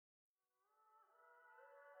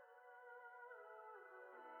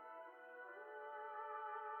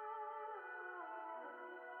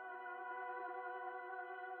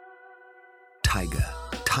Tiger,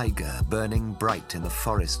 tiger, burning bright in the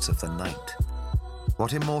forests of the night.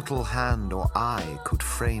 What immortal hand or eye could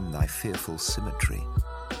frame thy fearful symmetry?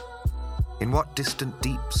 In what distant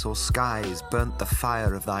deeps or skies burnt the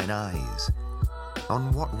fire of thine eyes?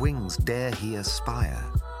 On what wings dare he aspire?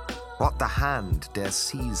 What the hand dare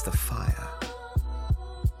seize the fire?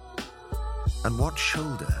 And what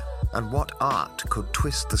shoulder and what art could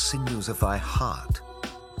twist the sinews of thy heart?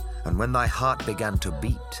 And when thy heart began to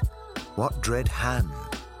beat, what dread hand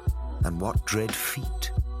and what dread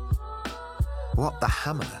feet? What the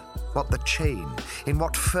hammer, what the chain, in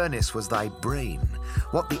what furnace was thy brain?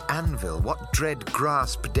 What the anvil, what dread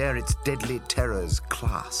grasp dare its deadly terrors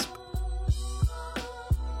clasp?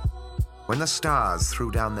 When the stars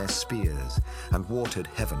threw down their spears and watered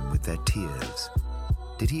heaven with their tears,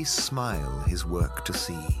 did he smile his work to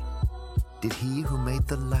see? Did he who made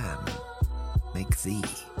the lamb make thee?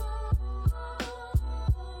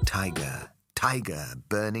 Tiger, tiger,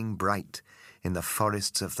 burning bright in the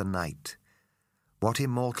forests of the night, what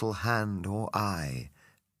immortal hand or eye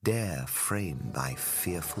dare frame thy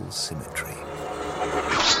fearful symmetry?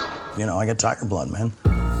 You know, I got tiger blood, man.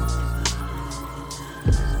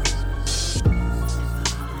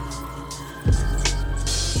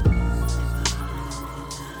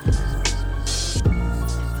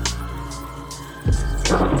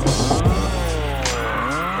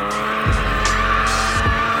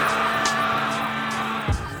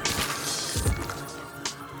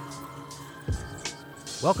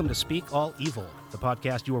 Welcome to Speak All Evil, the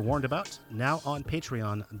podcast you were warned about, now on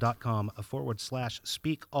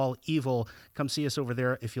patreon.com/Speak All Evil. Come see us over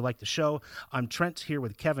there if you like the show. I'm Trent, here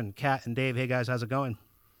with Kevin, Kat, and Dave. Hey, guys, how's it going?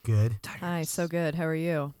 Good. Hi, so good. How are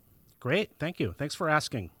you? Great, thank you. Thanks for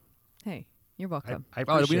asking. Hey, you're welcome. I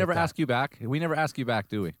appreciate we never that. ask you back. We never ask you back,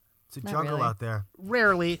 do we? It's a Not jungle really. out there.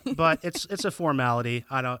 Rarely, but it's a formality.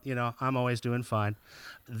 I don't, I'm always doing fine.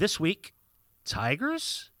 This week,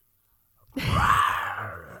 tigers?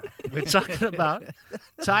 We're talking about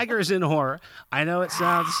tigers in horror. I know it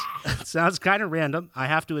sounds kind of random. I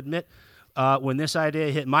have to admit, when this idea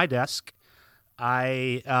hit my desk,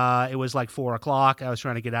 it was like 4:00. I was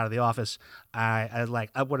trying to get out of the office. I was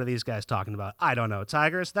like, what are these guys talking about? I don't know.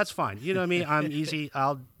 Tigers? That's fine. You know me. I'm easy.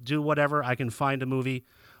 I'll do whatever. I can find a movie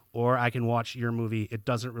or I can watch your movie. It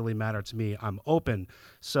doesn't really matter to me. I'm open.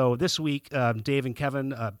 So this week, Dave and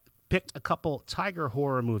Kevin picked a couple tiger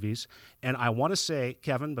horror movies, and I want to say,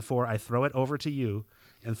 Kevin, before I throw it over to you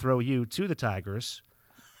and throw you to the tigers,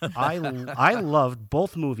 I loved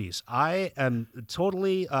both movies. I am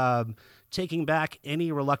totally taking back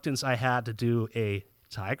any reluctance I had to do a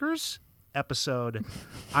tigers episode.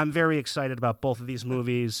 I'm very excited about both of these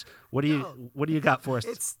movies. What do you got for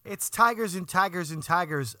us? It's tigers and tigers and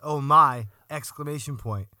tigers. Oh my! Exclamation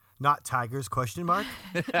point. Not tigers? Question mark.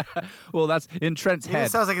 Well, that's in Trent's It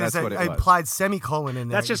head. sounds like that's there's what an it was. implied semicolon in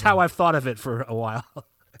there. That's just how I've thought of it for a while.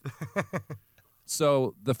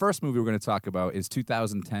 So the first movie we're going to talk about is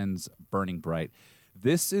 2010's Burning Bright.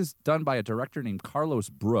 This is done by a director named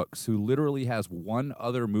Carlos Brooks, who literally has one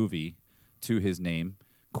other movie to his name,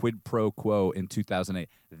 Quid Pro Quo, in 2008.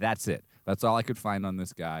 That's it. That's all I could find on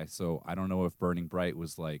this guy. So I don't know if Burning Bright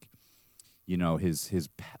was like, his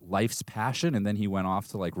life's passion, and then he went off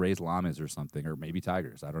to like raise llamas or something, or maybe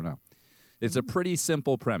tigers. I don't know. It's a pretty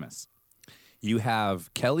simple premise. You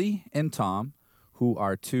have Kelly and Tom, who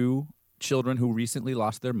are two children who recently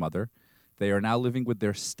lost their mother. They are now living with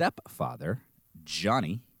their stepfather,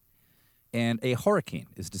 Johnny, and a hurricane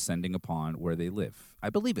is descending upon where they live. I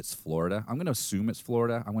believe it's Florida. I'm going to assume it's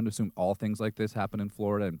Florida. I'm going to assume all things like this happen in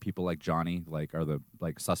Florida, and people like Johnny are the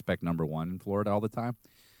suspect number one in Florida all the time.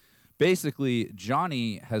 Basically,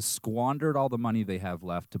 Johnny has squandered all the money they have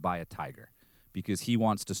left to buy a tiger because he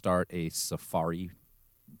wants to start a safari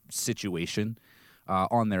situation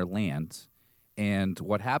on their land. And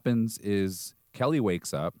what happens is Kelly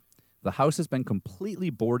wakes up. The house has been completely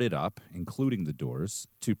boarded up, including the doors,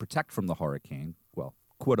 to protect from the hurricane. Well,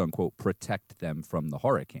 quote unquote, protect them from the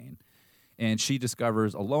hurricane. And she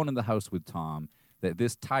discovers, alone in the house with Tom, that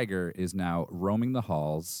this tiger is now roaming the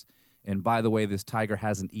halls. And by the way, this tiger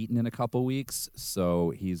hasn't eaten in a couple weeks,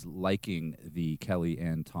 so he's liking the Kelly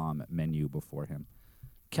and Tom menu before him.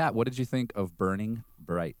 Kat, what did you think of Burning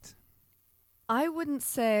Bright? I wouldn't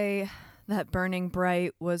say that Burning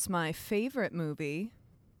Bright was my favorite movie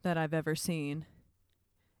that I've ever seen.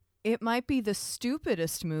 It might be the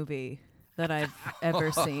stupidest movie that I've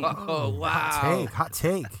ever seen. Oh, wow. Hot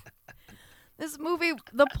take. This movie,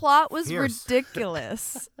 the plot was Fierce.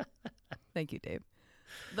 ridiculous. Thank you, Dave.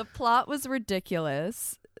 The plot was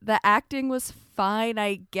ridiculous. The acting was fine,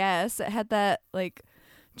 I guess. It had that,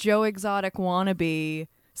 Joe Exotic wannabe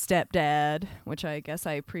stepdad, which I guess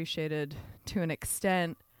I appreciated to an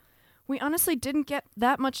extent. We honestly didn't get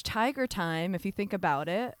that much tiger time, if you think about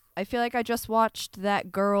it. I feel like I just watched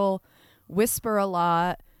that girl whisper a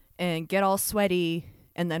lot and get all sweaty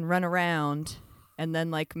and then run around and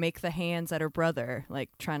then, like, make the hands at her brother, like,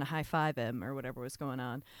 trying to high-five him or whatever was going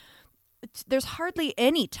on. There's hardly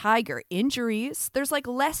any tiger injuries. There's, like,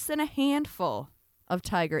 less than a handful of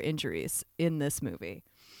tiger injuries in this movie.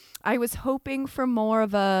 I was hoping for more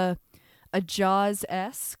of a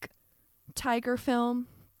Jaws-esque tiger film.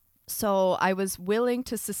 So I was willing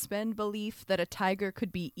to suspend belief that a tiger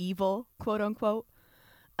could be evil, quote unquote.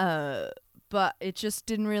 But it just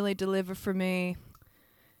didn't really deliver for me.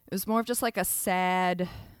 It was more of just like a sad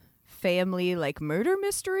family, like, murder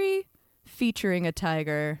mystery featuring a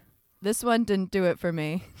tiger. This one didn't do it for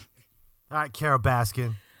me. All right, Carol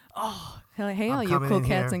Baskin. Hey, all you coming cool in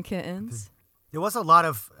cats here. and kittens. There was a lot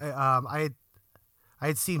of I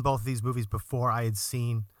had seen both of these movies before I had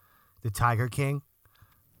seen The Tiger King,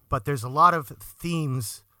 but there's a lot of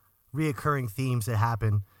themes, reoccurring themes that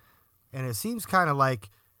happen, and it seems kind of like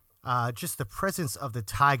just the presence of the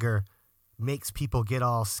tiger makes people get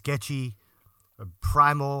all sketchy,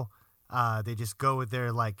 primal. They just go with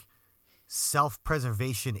their, like,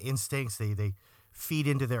 self-preservation instincts. They feed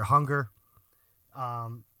into their hunger.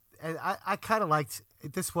 And I kind of liked,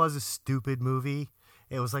 this was a stupid movie.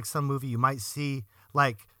 It was like some movie you might see,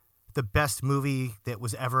 like the best movie that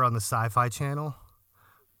was ever on the Sci-Fi Channel.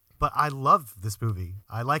 But I love this movie.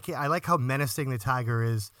 I like it. I like how menacing the tiger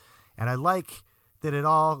is. And I like that it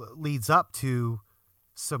all leads up to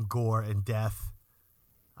some gore and death.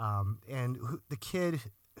 And the kid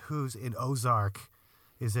who's in Ozark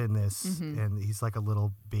is in this. And he's like a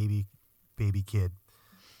little baby kid.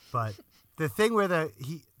 But the thing where the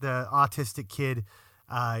autistic kid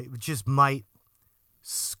just might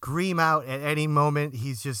scream out at any moment.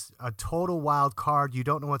 He's just a total wild card. You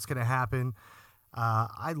don't know what's going to happen.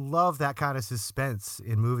 I love that kind of suspense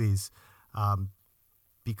in movies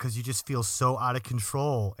because you just feel so out of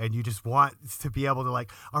control and you just want to be able to,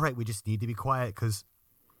 like, all right, we just need to be quiet, because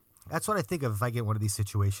that's what I think of if I get one of these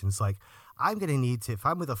situations. Like, I'm going to need to, if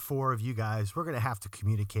I'm with a 4 of you guys, we're going to have to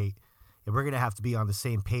communicate. And we're going to have to be on the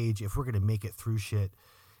same page if we're going to make it through shit.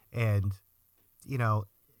 And, you know,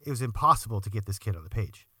 it was impossible to get this kid on the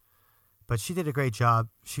page. But she did a great job.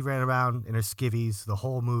 She ran around in her skivvies the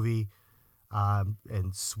whole movie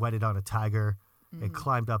and sweated on a tiger and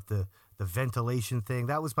climbed up the ventilation thing.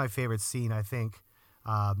 That was my favorite scene, I think.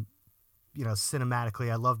 You know,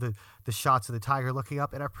 cinematically, I love the shots of the tiger looking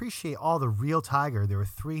up. And I appreciate all the real tiger. There were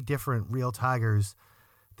 3 different real tigers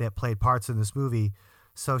that played parts in this movie.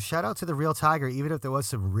 So shout out to the real tiger, even if there was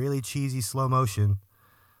some really cheesy slow motion.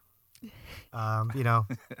 You know,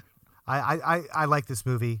 I like this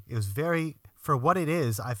movie. It was very, for what it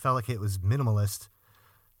is, I felt like it was minimalist.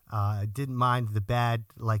 I didn't mind the bad,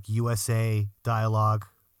 like, USA dialogue.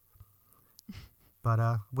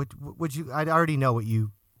 But would you? I already know what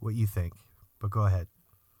you think, but go ahead.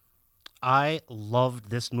 I loved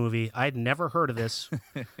this movie. I'd never heard of this.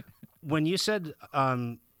 When you said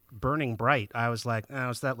Burning Bright, I was like, oh,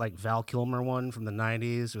 is that like Val Kilmer one from the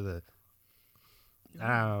 90s or the, I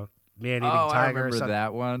don't know, Man-Eating Tiger? I or remember something?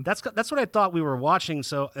 that one. That's what I thought we were watching.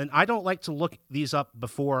 So, and I don't like to look these up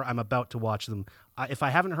before I'm about to watch them. If I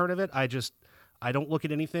haven't heard of it, I don't look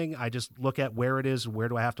at anything. I just look at where it is, where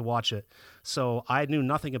do I have to watch it. So I knew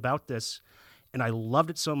nothing about this, and I loved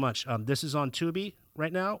it so much. This is on Tubi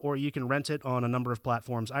right now, or you can rent it on a number of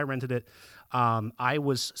platforms. I rented it. I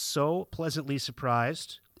was so pleasantly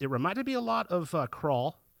surprised. It reminded me a lot of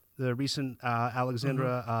Crawl, the recent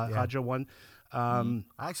Alexandra Aja one. I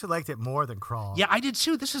actually liked it more than Crawl. Yeah, I did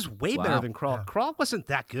too. This is way better than Crawl. Yeah. Crawl wasn't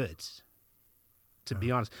that good, to be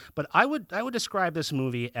honest. But I would describe this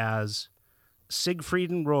movie as Siegfried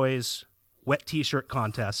and Roy's wet T-shirt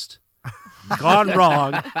contest gone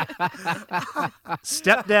wrong.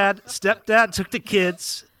 Stepdad took the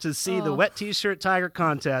kids to see the wet T-shirt tiger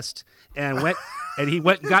contest and he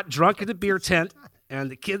went and got drunk at the beer tent, and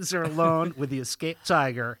the kids are alone with the escaped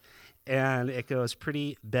tiger, and it goes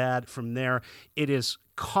pretty bad from there. It is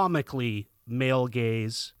comically male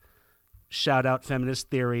gaze. Shout out feminist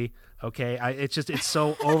theory. Okay, it's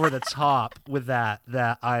so over the top with that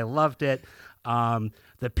I loved it.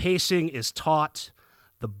 The pacing is taut.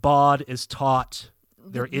 The bod is taut.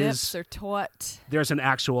 Nips are taut. There's an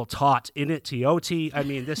actual taut in it, T-O-T. I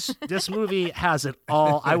mean, this movie has it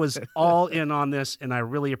all. I was all in on this, and I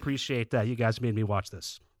really appreciate that you guys made me watch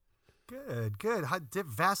this. Good.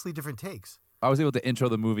 Vastly different takes. to intro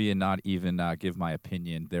the movie and not even give my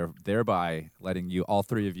opinion, thereby letting you, all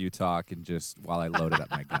three of you, talk and just while I loaded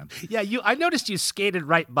up my gun. Yeah, I noticed you skated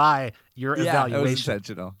right by your Yeah, that was evaluation.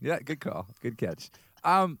 intentional. Yeah, good call. Good catch.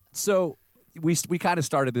 So we kind of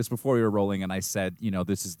started this before we were rolling, and I said,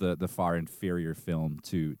 this is the far inferior film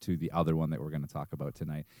to the other one that we're going to talk about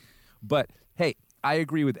tonight. But hey, I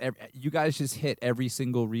agree with you guys. Just hit every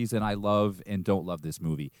single reason I love and don't love this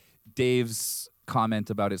movie. Dave's comment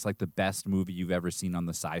about it's like the best movie you've ever seen on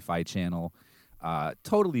the Sci-Fi Channel.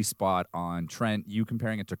 Totally spot on. Trent, you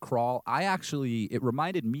comparing it to Crawl. It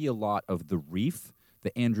reminded me a lot of The Reef,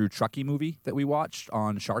 the Andrew Truckee movie that we watched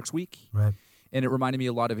on Sharks Week. Right. And it reminded me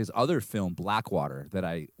a lot of his other film, Blackwater, that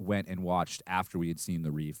I went and watched after we had seen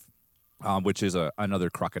The Reef, which is another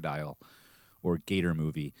crocodile or gator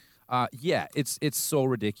movie. It's so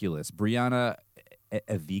ridiculous. Brianna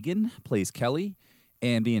Evigan plays Kelly,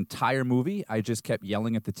 and the entire movie, I just kept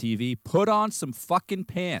yelling at the TV, put on some fucking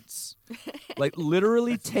pants. Like,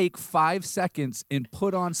 literally take 5 seconds and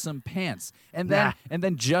put on some pants. And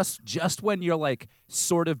then just when you're, like,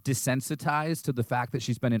 sort of desensitized to the fact that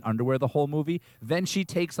she's been in underwear the whole movie, then she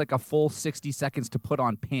takes, like, a full 60 seconds to put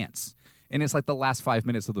on pants. And it's, like, the last 5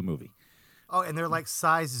 minutes of the movie. Oh, and they're like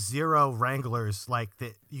size 0 Wranglers, like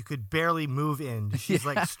that you could barely move in. She's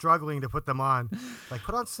like struggling to put them on. Like,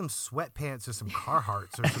 put on some sweatpants or some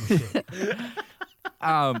Carhartts or some shit.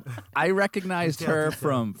 I recognized her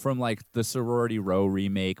from like the Sorority Row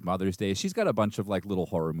remake, Mother's Day. She's got a bunch of like little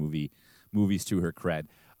horror movies to her cred.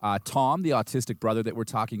 Tom, the autistic brother that we're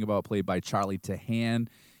talking about, played by Charlie Tahan.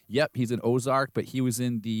 Yep, he's an Ozark, but he was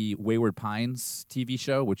in the Wayward Pines TV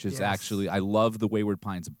show, which is actually, I love the Wayward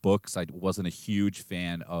Pines books. I wasn't a huge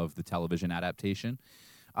fan of the television adaptation.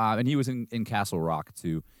 And he was in Castle Rock,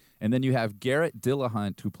 too. And then you have Garrett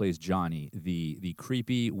Dillahunt, who plays Johnny, the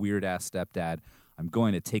creepy, weird-ass stepdad. I'm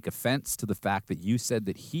going to take offense to the fact that you said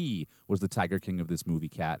that he was the Tiger King of this movie,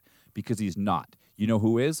 Kat, because he's not. You know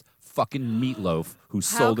who is? Fucking Meatloaf, who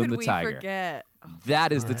sold him the tiger. How could we forget?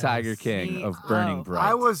 That is the Tiger King of Burning Bright.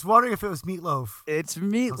 I was wondering if it was Meatloaf. It's I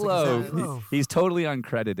was like, is that Meatloaf. Meatloaf? He's totally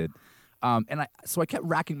uncredited. So I kept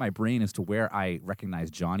racking my brain as to where I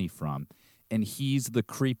recognized Johnny from. And he's the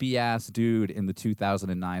creepy-ass dude in the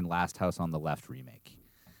 2009 Last House on the Left remake.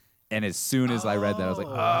 And as soon as I read that, I was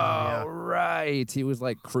like, right. He was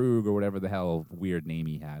like Krug or whatever the hell weird name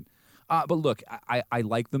he had. But look, I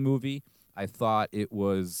like the movie. I thought it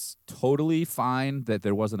was totally fine that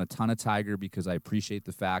there wasn't a ton of tiger because I appreciate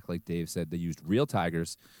the fact, like Dave said, they used real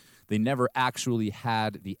tigers. They never actually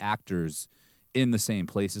had the actors in the same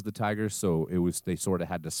place as the tigers, so they sort of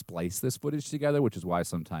had to splice this footage together, which is why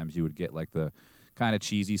sometimes you would get like the kind of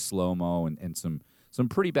cheesy slow-mo and some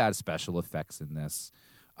pretty bad special effects in this.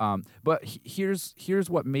 But here's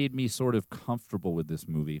what made me sort of comfortable with this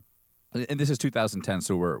movie. And this is 2010,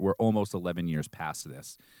 so we're almost 11 years past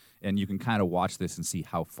this. And you can kind of watch this and see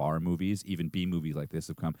how far movies, even B movies like this,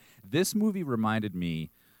 have come. This movie reminded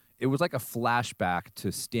me, it was like a flashback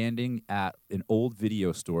to standing at an old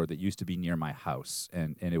video store that used to be near my house.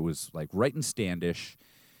 And it was like right in Standish.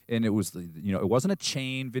 And it was, it wasn't a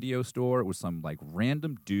chain video store. It was some like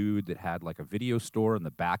random dude that had like a video store in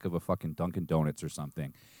the back of a fucking Dunkin' Donuts or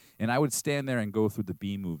something. And I would stand there and go through the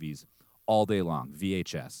B movies all day long,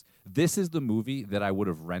 VHS. This is the movie that I would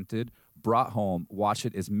have rented, brought home, watched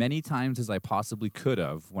it as many times as I possibly could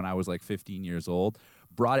have when I was like 15 years old,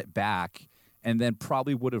 brought it back, and then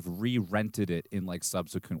probably would have re-rented it in like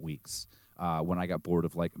subsequent weeks when I got bored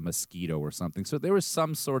of like Mosquito or something. So there was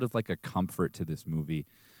some sort of like a comfort to this movie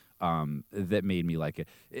that made me like it.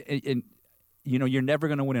 And you're never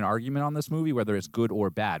going to win an argument on this movie, whether it's good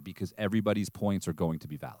or bad, because everybody's points are going to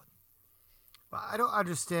be valid. I don't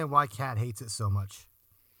understand why Kat hates it so much.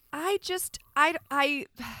 I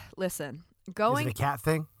listen. Is Going, it a cat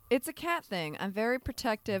thing? it's a cat thing. I'm very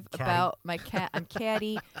protective Catty. about my cat. I'm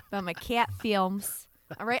catty about my cat films.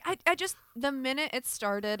 All right. I just, the minute it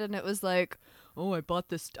started and it was like, oh, I bought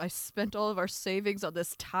this, I spent all of our savings on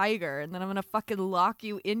this tiger, and then I'm gonna fucking lock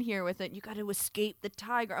you in here with it. You got to escape the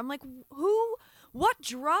tiger. I'm like, what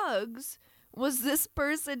drugs was this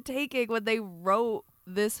person taking when they wrote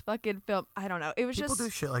this fucking film? I don't know. It was People just, do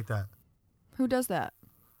shit like that. who does that?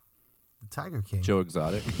 The Tiger King. Joe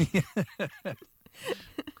Exotic.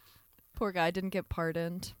 Poor guy didn't get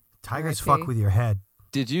pardoned. Tigers R.I.P. fuck with your head.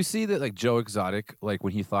 Did you see that, like, Joe Exotic, like,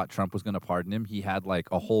 when he thought Trump was going to pardon him, he had, like,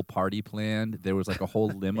 a whole party planned. There was, like, a whole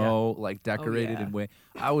limo, like, decorated yeah. and way.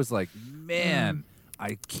 I was like, man,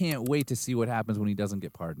 I can't wait to see what happens when he doesn't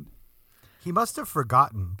get pardoned. He must have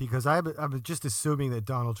forgotten, because I'm just assuming that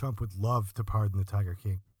Donald Trump would love to pardon the Tiger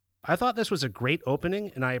King. I thought this was a great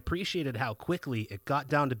opening, and I appreciated how quickly it got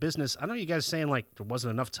down to business. I know you guys saying like there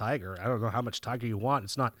wasn't enough tiger. I don't know how much tiger you want.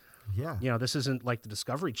 It's not, Yeah. this isn't like the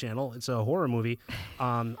Discovery Channel. It's a horror movie.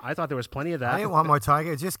 I thought there was plenty of that. I didn't want more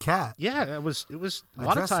tiger. Just cat. Yeah, it was a lot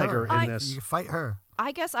of Address tiger her. in this. You can fight her.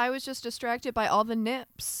 I guess I was just distracted by all the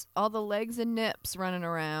nips, all the legs and nips running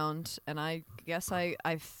around, and I guess I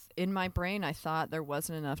in my brain I thought there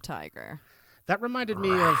wasn't enough tiger. That reminded me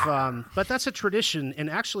of, but that's a tradition. And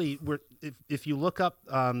actually, if you look up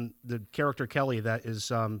the character Kelly, that is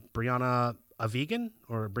Brianna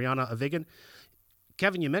Avigan.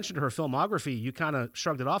 Kevin, you mentioned her filmography. You kind of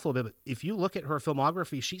shrugged it off a little bit. But if you look at her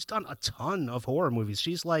filmography, she's done a ton of horror movies.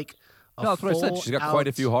 She's like a No, that's what I said. She's got quite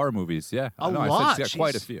a few horror movies. Yeah, A no, lot. I said she's got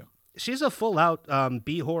quite a few. She's a full-out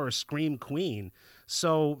B-horror scream queen.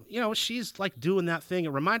 So, she's like doing that thing.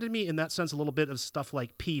 It reminded me in that sense a little bit of stuff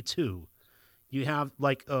like P2. You have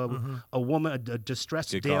like a woman, a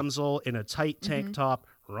distressed Good call. damsel in a tight tank top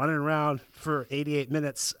running around for 88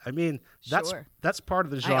 minutes. I mean, that's Sure. part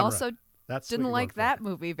of the genre. I also that's what didn't you're like going that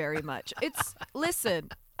movie very much. It's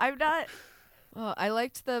listen, I'm not. Oh, I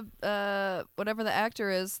liked the whatever the actor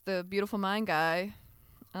is, the Beautiful Mind guy.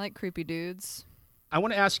 I like creepy dudes. I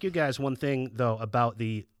want to ask you guys one thing though about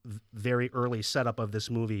the very early setup of this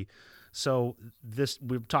movie. So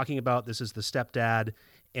we're talking about this is the stepdad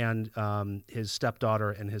and his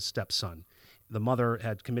stepdaughter and his stepson. The mother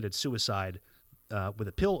had committed suicide with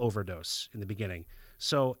a pill overdose in the beginning.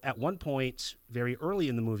 So at one point, very early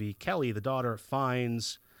in the movie, Kelly, the daughter,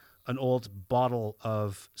 finds an old bottle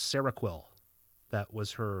of Seroquel that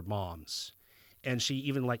was her mom's. And she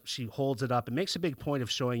even she holds it up and makes a big point of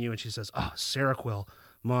showing you. And she says, "Oh, Seroquel,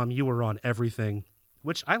 Mom, you were on everything."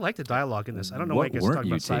 Which I like the dialogue in this. I don't know why you guys are talking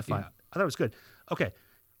about sci-fi. I thought it was good. Okay,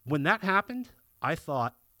 when that happened, I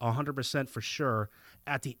thought 100% for sure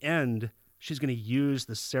at the end she's going to use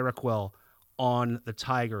the Seroquel on the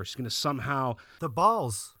tiger. She's going to somehow The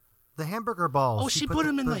balls. The hamburger balls. Oh, she put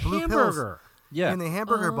them in the blue hamburger. pills in the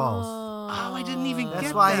hamburger balls. Oh, I didn't even That's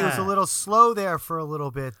get why that. he was a little slow there for a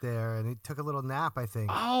little bit there, and he took a little nap, I think.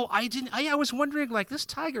 Oh, I didn't. I was wondering, like, this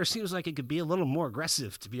tiger seems like it could be a little more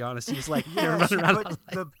aggressive, to be honest. He was like, Yeah, she running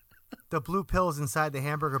put around. the blue pills inside the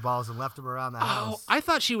hamburger balls and left them around the Oh, house. I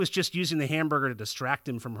thought she was just using the hamburger to distract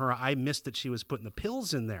him from her. I missed that she was putting the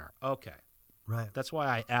pills in there. Okay. Right. That's why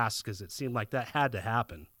I asked, because it seemed like that had to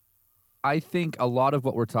happen. I think a lot of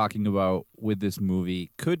what we're talking about with this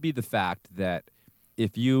movie could be the fact that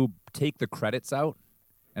if you take the credits out,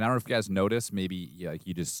 and I don't know if you guys noticed, maybe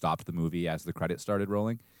you just stopped the movie as the credits started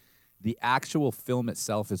rolling, the actual film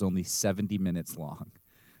itself is only 70 minutes long.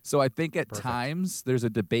 So I think at times there's a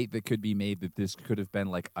debate that could be made that this could have been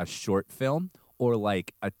like a short film or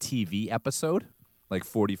like a TV episode, like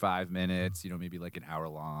 45 minutes, maybe like an hour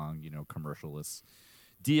long, commercialless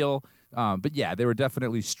deal. But yeah, they were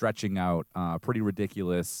definitely stretching out pretty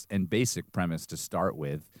ridiculous and basic premise to start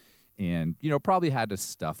with. And, probably had to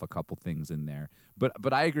stuff a couple things in there.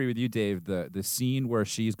 But I agree with you, Dave. The scene where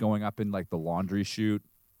she's going up in like the laundry chute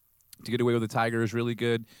to get away with the tiger is really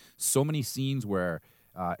good. So many scenes where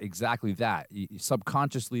exactly that.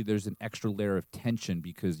 Subconsciously, there's an extra layer of tension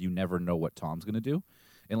because you never know what Tom's going to do.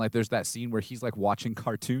 And like there's that scene where he's like watching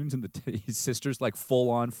cartoons and his sister's like full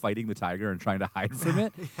on fighting the tiger and trying to hide from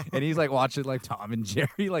it. And he's like watching like Tom and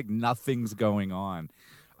Jerry, like nothing's going on.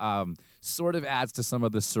 Sort of adds to some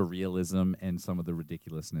of the surrealism and some of the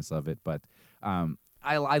ridiculousness of it. But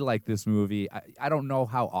I like this movie. I don't know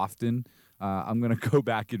how often I'm going to go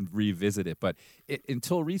back and revisit it. But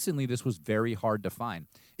until recently, this was very hard to find.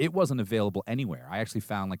 It wasn't available anywhere. I actually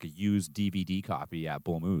found like a used DVD copy at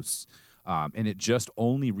Bull Moose. And it just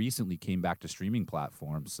only recently came back to streaming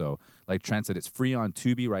platforms. So like Trent said, it's free on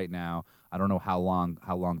Tubi right now. I don't know how long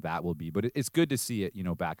that will be, but it's good to see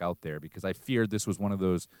it, back out there because I feared this was one of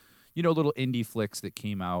those, little indie flicks that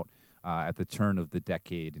came out at the turn of the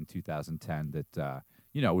decade in 2010 that,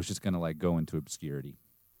 was just going to like go into obscurity.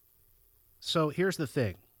 So here's the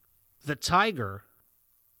thing. The tiger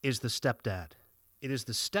is the stepdad. It is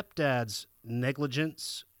the stepdad's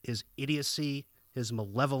negligence, his idiocy, his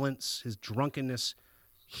malevolence, his drunkenness.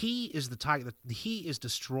 He is the tiger. He is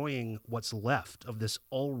destroying what's left of this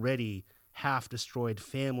already half-destroyed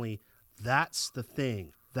family. That's the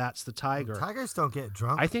thing. That's the tiger. Tigers don't get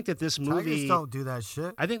drunk. I think that this movie... Tigers don't do that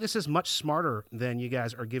shit. I think this is much smarter than you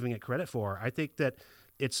guys are giving it credit for. I think that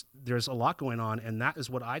there's a lot going on, and that is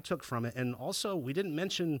what I took from it. And also, we didn't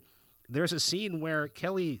mention there's a scene where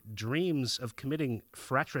Kelly dreams of committing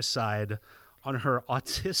fratricide on her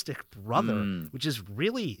autistic brother, which is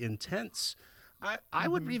really intense. I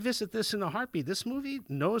would revisit this in a heartbeat. This movie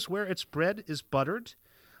knows where its bread is buttered.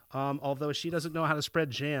 Although she doesn't know how to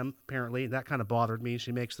spread jam, apparently. That kind of bothered me.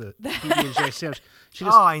 She makes the PB&J sandwich. She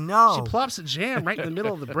just, Oh, I know. She plops the jam right in the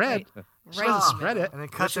middle of the bread. She Right. doesn't spread it. And then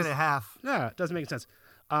cuts it in half. No, it doesn't make sense.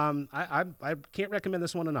 I can't recommend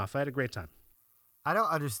this one enough. I had a great time. I don't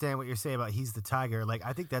understand what you're saying about he's the tiger. Like,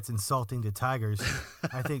 I think that's insulting to tigers.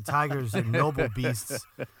 I think tigers are noble beasts.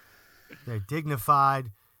 They're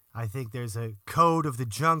dignified. I think there's a code of the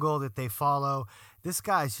jungle that they follow. This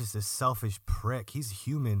guy's just a selfish prick. He's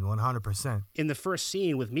human 100%. In the first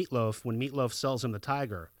scene with Meatloaf, when Meatloaf sells him the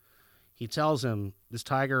tiger, he tells him this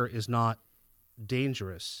tiger is not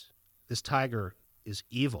dangerous. This tiger is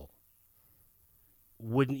evil.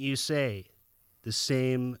 Wouldn't you say the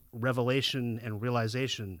same revelation and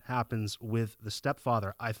realization happens with the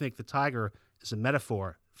stepfather? I think the tiger is a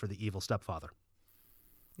metaphor for the evil stepfather.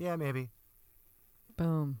 Yeah, maybe.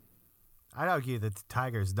 Boom. I'd argue that the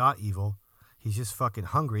tiger is not evil. He's just fucking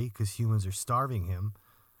hungry because humans are starving him.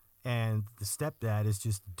 And the stepdad is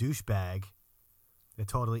just a douchebag, a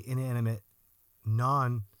totally inanimate,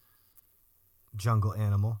 non-jungle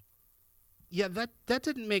animal. Yeah, that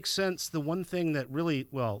didn't make sense. The one thing that really,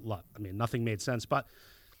 nothing made sense, but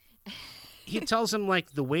he tells him,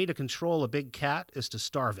 like, the way to control a big cat is to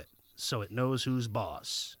starve it so it knows who's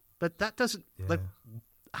boss. But that doesn't,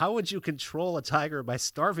 how would you control a tiger by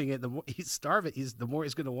starving it? The more you starve it, the more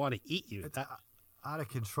he's going to want to eat you. It's out of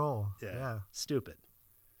control. Yeah. Stupid.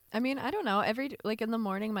 I mean, I don't know. In the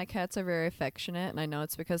morning, my cats are very affectionate, and I know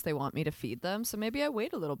it's because they want me to feed them. So maybe I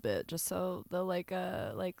wait a little bit just so they'll let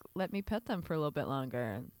me pet them for a little bit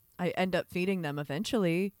longer. I end up feeding them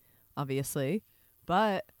eventually, obviously,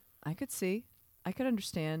 but I could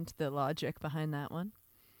understand the logic behind that one.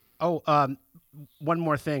 Oh, one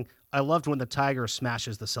more thing. I loved when the tiger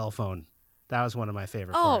smashes the cell phone. That was one of my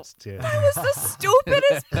favorite parts, too. That was the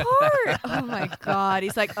stupidest part. Oh, my God.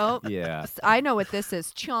 He's like, oh, Yeah. I know what this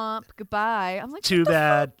is. Chomp. Goodbye. I'm like, Too what the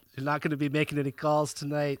bad. You're not going to be making any calls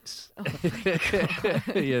tonight. Yeah,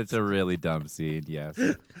 it's a really dumb scene, yes.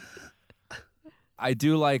 I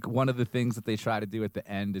do like one of the things that they try to do at the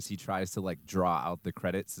end is he tries to, like, draw out the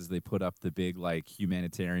credits as they put up the big, like,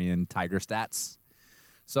 humanitarian tiger stats.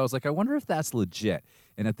 So I was like, I wonder if that's legit.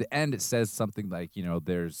 And at the end, it says something like,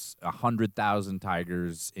 there's 100,000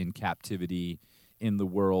 tigers in captivity in the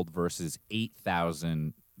world versus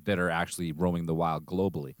 8,000 that are actually roaming the wild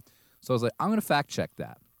globally. So I was like, I'm going to fact check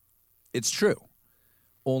that. It's true.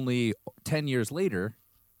 Only 10 years later,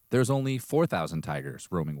 there's only 4,000 tigers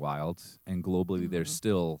roaming wild, and globally there's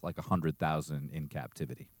still like 100,000 in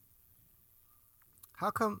captivity.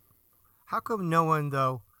 How come no one,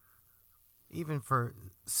 though, even for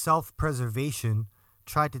self-preservation,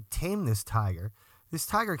 tried to tame this tiger? This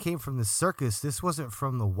tiger came from the circus. This wasn't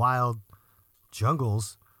from the wild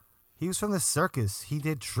jungles. He was from the circus. He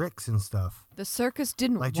did tricks and stuff. The circus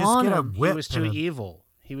didn't Like, just want get a him. whip. He was too evil.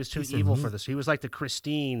 He was too piece of evil for meat. this. He was like the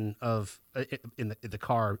Christine of in the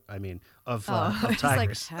car. I mean, of It's like,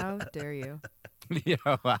 tigers. how dare you? Yeah,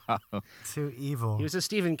 wow. Too evil. He was a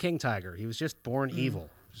Stephen King tiger. He was just born evil.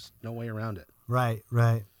 There's no way around it. Right.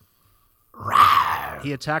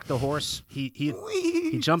 He attacked the horse.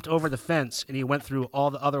 He jumped over the fence and he went through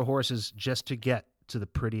all the other horses just to get to the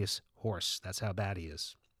prettiest horse. That's how bad he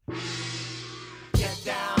is. Get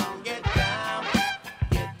down, get down,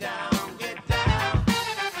 get down, get down,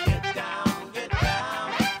 get down, get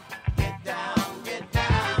down, get down, get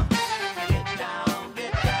down, get down,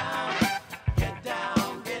 get down, get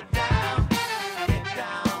down, get down, get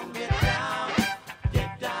down, get down,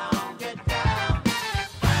 get down, get down.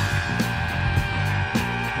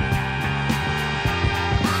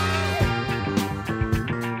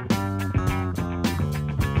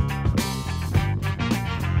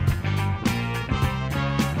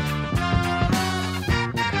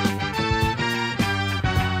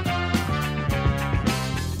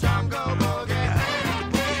 Jungle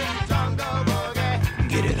boogie, jungle boogie,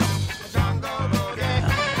 Get it on. jungle boogie,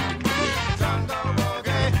 jungle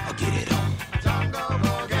boogie, Get it on. jungle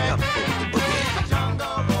boogie, Up with the boogie.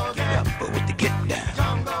 jungle boogie, Up with the get down.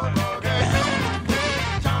 jungle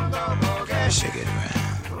boogie, jungle boogie. Shake it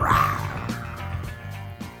around.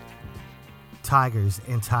 Tigers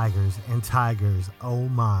and tigers and tigers. Oh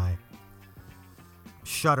my.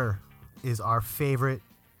 Shudder is our favorite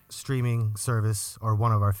streaming service, or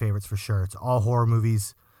one of our favorites for sure. It's all horror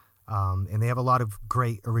movies, and they have a lot of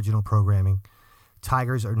great original programming.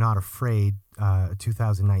 Tigers Are Not Afraid, a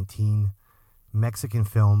 2019 Mexican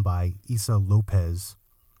film by Isa Lopez,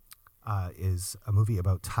 is a movie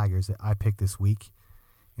about tigers that I picked this week.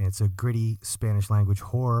 And it's a gritty Spanish language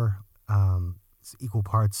horror. It's equal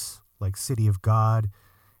parts like City of God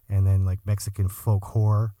and then like Mexican folk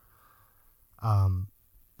horror.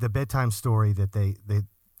 the bedtime story that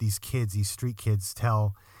these street kids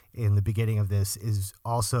tell in the beginning of this is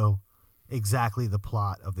also exactly the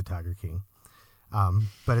plot of the Tiger King.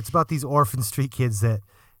 But it's about these orphan street kids that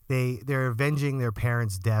they're avenging their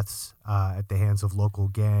parents' deaths at the hands of local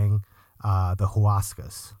gang, the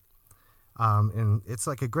Huascas. And it's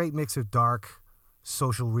like a great mix of dark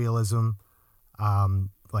social realism,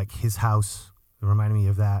 like His House. It reminded me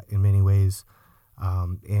of that in many ways.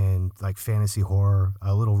 And like fantasy horror,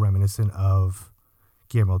 a little reminiscent of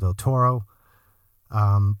Guillermo del Toro.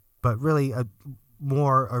 But really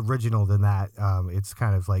more original than that. It's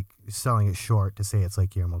kind of like selling it short to say it's like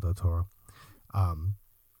Guillermo del Toro.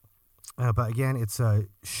 But again, it's a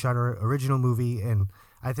Shudder original movie, and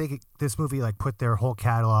I think this movie like put their whole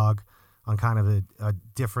catalog on kind of a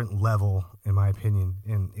different level, in my opinion.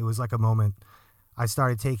 And it was like a moment I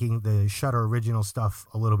started taking the Shudder original stuff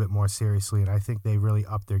a little bit more seriously, and I think they really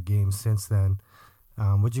upped their game since then.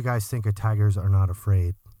 What'd you guys think of Tigers Are Not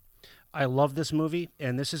Afraid? I love this movie,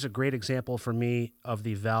 and this is a great example for me of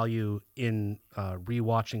the value in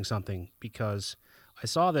rewatching something, because I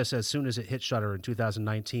saw this as soon as it hit Shudder in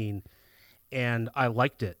 2019, and I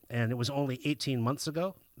liked it. And it was only 18 months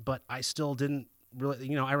ago, but I still didn't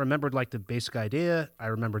really, I remembered like the basic idea. I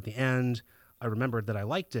remembered the end. I remembered that I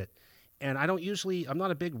liked it. And I'm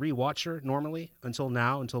not a big rewatcher normally until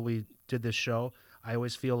we did this show. I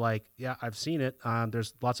always feel like, yeah, I've seen it.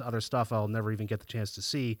 There's lots of other stuff I'll never even get the chance to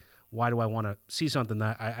see. Why do I want to see something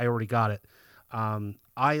that I already got it?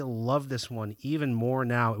 I love this one even more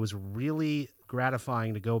now. It was really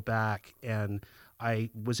gratifying to go back, and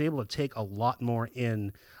I was able to take a lot more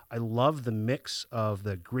in. I love the mix of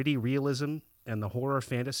the gritty realism and the horror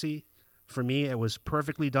fantasy. For me, it was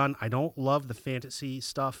perfectly done. I don't love the fantasy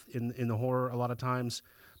stuff in the horror a lot of times,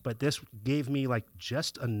 but this gave me like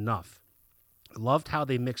just enough. I loved how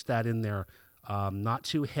they mixed that in there, not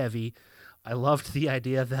too heavy. I loved the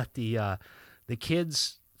idea that the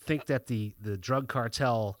kids think that the drug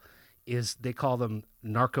cartel they call them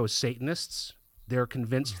narco-Satanists. They're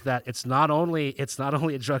convinced that it's not only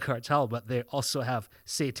a drug cartel, but they also have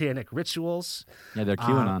satanic rituals. Yeah, they're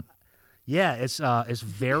QAnon. Yeah, it's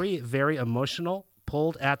very, very emotional,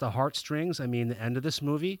 pulled at the heartstrings. I mean, the end of this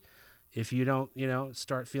movie, if you don't,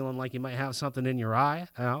 start feeling like you might have something in your eye,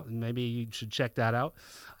 maybe you should check that out.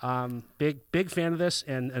 Big fan of this,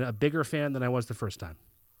 and a bigger fan than I was the first time.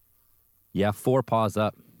 Yeah, 4 paws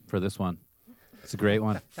up for this one. It's a great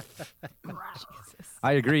one.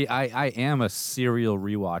 I agree. I am a serial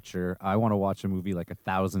rewatcher. I want to watch a movie like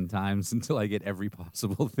 1,000 times until I get every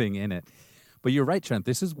possible thing in it. But you're right, Trent.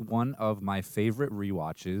 This is one of my favorite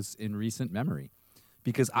rewatches in recent memory,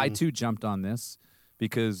 because I too jumped on this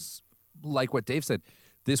because, like what Dave said,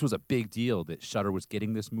 this was a big deal that Shudder was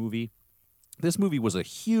getting this movie. This movie was a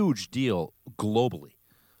huge deal globally.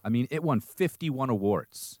 I mean, it won 51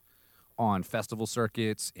 awards on festival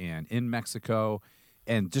circuits and in Mexico.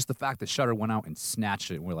 And just the fact that Shudder went out and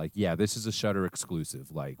snatched it, and we're like, yeah, this is a Shudder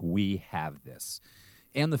exclusive. Like, we have this.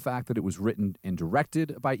 And the fact that it was written and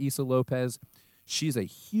directed by Issa Lopez. She's a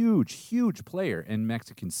huge, huge player in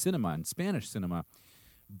Mexican cinema and Spanish cinema.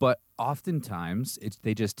 But oftentimes,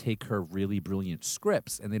 they just take her really brilliant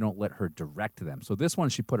scripts and they don't let her direct them. So this one,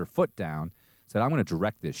 she put her foot down, said, I'm going to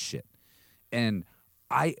direct this shit. And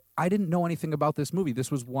I didn't know anything about this movie.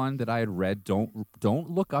 This was one that I had read. Don't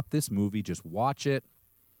look up this movie. Just watch it.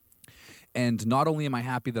 And not only am I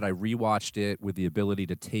happy that I rewatched it with the ability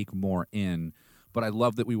to take more in, but I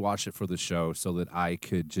love that we watched it for the show so that I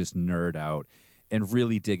could just nerd out and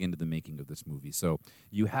really dig into the making of this movie. So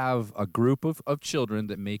you have a group of children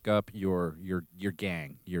that make up your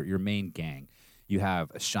gang, your main gang. You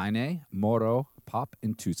have Shine, Moro, Pop,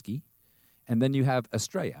 and Tuski. And then you have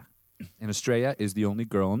Estrella. And Estrella is the only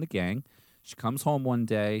girl in the gang. She comes home one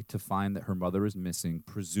day to find that her mother is missing,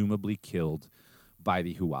 presumably killed by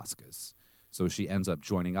the Huascas. So she ends up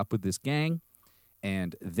joining up with this gang.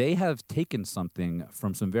 And they have taken something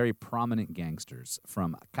from some very prominent gangsters.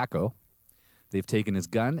 From Caco, they've taken his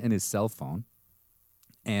gun and his cell phone.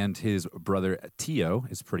 And his brother Tio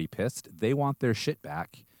is pretty pissed. They want their shit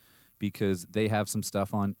back because they have some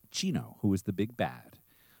stuff on Chino, who is the big bad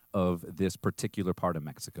of this particular part of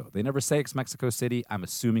Mexico. They never say it's Mexico City. I'm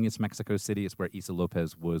assuming it's Mexico City. It's where Issa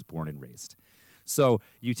Lopez was born and raised. So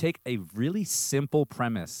you take a really simple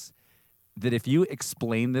premise that if you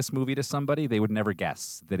explain this movie to somebody, they would never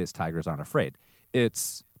guess that it's Tigers Aren't Afraid.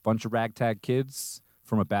 It's a bunch of ragtag kids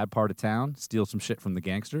from a bad part of town steal some shit from the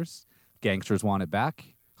gangsters. Gangsters want it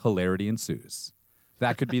back. Hilarity ensues.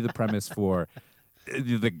 That could be the premise for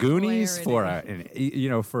the Goonies, for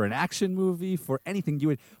an action movie, for anything you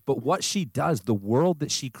would. But what she does, the world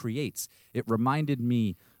that she creates, it reminded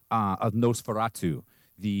me of Nosferatu,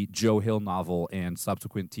 the Joe Hill novel and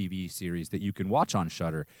subsequent TV series that you can watch on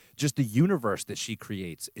Shudder. Just the universe that she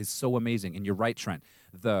creates is so amazing. And you're right, Trent.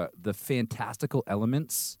 The fantastical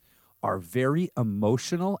elements are very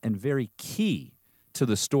emotional and very key to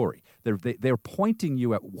the story. They're pointing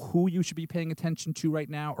you at who you should be paying attention to right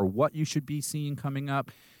now or what you should be seeing coming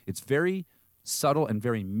up. It's very subtle and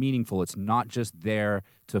very meaningful. It's not just there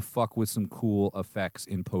to fuck with some cool effects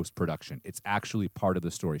in post-production. It's actually part of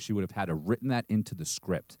the story. She would have had to written that into the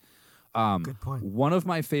script. Good point. One of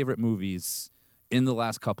my favorite movies in the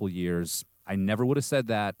last couple years. I never would have said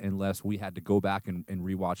that unless we had to go back and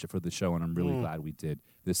rewatch it for the show, and I'm really glad we did.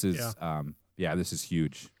 This is, this is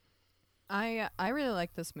huge. I really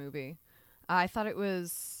like this movie. I thought it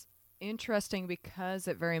was interesting because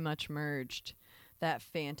it very much merged that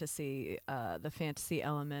fantasy, the fantasy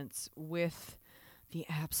elements with the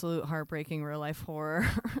absolute heartbreaking real life horror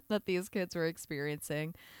that these kids were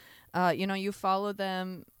experiencing. You follow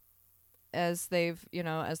them as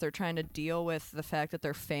as they're trying to deal with the fact that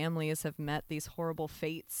their families have met these horrible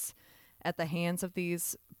fates at the hands of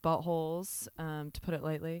these buttholes, to put it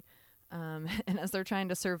lightly. And as they're trying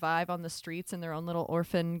to survive on the streets in their own little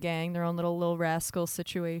orphan gang, their own little rascal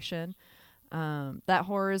situation. That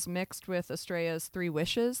horror is mixed with Estrella's 3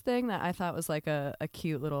 wishes thing that I thought was like a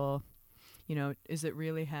cute little, is it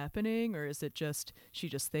really happening or is it just, she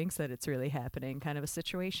just thinks that it's really happening kind of a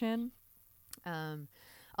situation.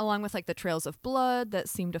 Along with like the trails of blood that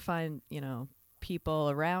seem to find, people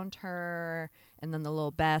around her, and then the little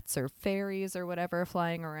bats or fairies or whatever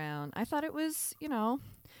flying around. I thought it was,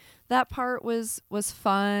 that part was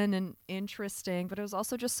fun and interesting, but it was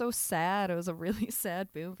also just so sad. It was a really sad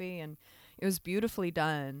movie, and it was beautifully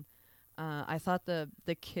done. I thought the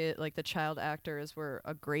kid, like the child actors, were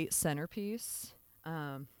a great centerpiece.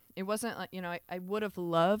 It wasn't like, I would have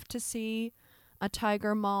loved to see a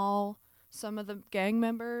tiger maul some of the gang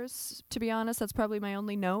members, to be honest. That's probably my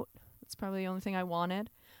only note. That's probably the only thing I wanted.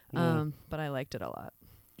 But I liked it a lot.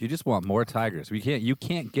 You just want more tigers. You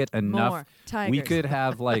can't get enough. More tigers. We could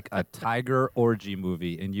have like a tiger orgy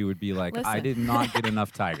movie, and you would be like, I Listen. did not get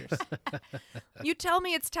enough tigers. You tell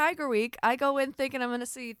me it's Tiger Week. I go in thinking I'm going to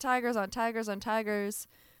see tigers on tigers,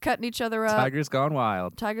 cutting each other up. Tigers gone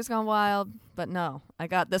wild. Tigers Gone Wild. But no, I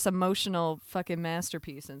got this emotional fucking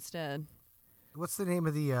masterpiece instead. What's the name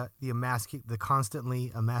of the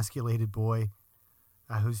constantly emasculated boy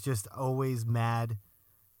who's just always mad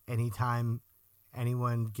anytime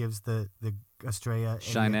anyone gives the Estrella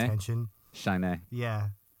any attention? Shine. Yeah,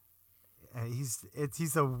 he's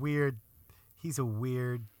a weird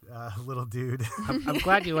little dude. I'm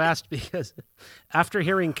glad you asked, because after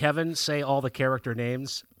hearing Kevin say all the character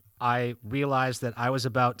names, I realized that I was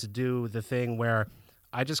about to do the thing where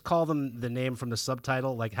I just call them the name from the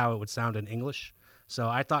subtitle, like how it would sound in English. So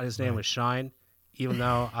I thought his name was Shine, even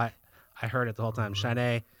though I heard it the whole time.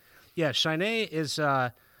 Shine. Yeah, Shine is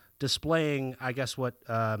displaying, I guess, what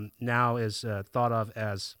now is thought of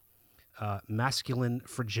as masculine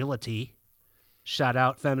fragility. Shout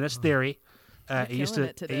out feminist theory. It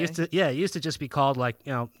used to just be called like,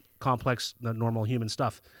 complex, normal human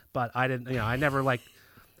stuff. But I didn't, I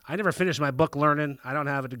never finished my book learning. I don't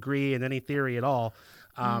have a degree in any theory at all.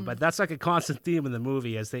 But that's like a constant theme in the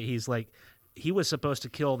movie, is that he was supposed to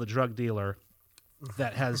kill the drug dealer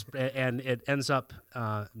that has, and it ends up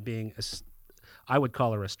being, I would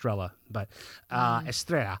call her Estrella, but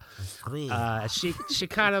Estrella. She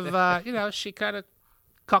kind of, she kind of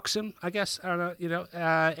cucks him, I guess. I don't know,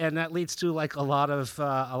 and that leads to like a lot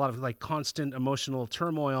of like constant emotional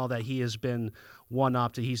turmoil that he has been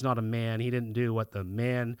one-upped. He's not a man. He didn't do what the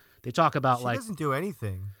man. They talk about She like. doesn't do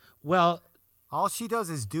anything. Well, all she does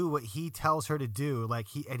is do what he tells her to do. Like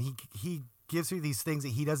he gives her these things that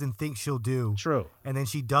he doesn't think she'll do. True. And then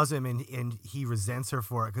she does them, and he resents her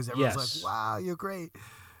for it because everyone's Yes. like, "Wow, you're great."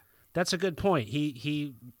 That's a good point.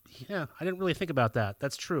 I didn't really think about that.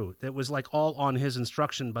 That's true. It was like all on his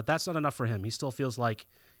instruction, but that's not enough for him. He still feels like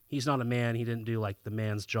he's not a man. He didn't do like the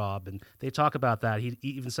man's job. And they talk about that. He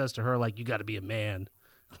even says to her, like, you got to be a man.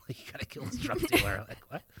 Like, you got to kill this drug dealer. Like,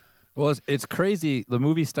 what? Well, it's crazy. The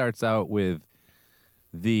movie starts out with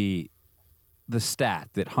the stat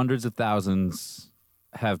that hundreds of thousands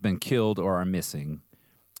have been killed or are missing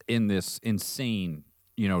in this insane,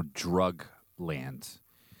 drug land.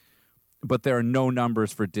 But there are no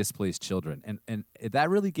numbers for displaced children. And that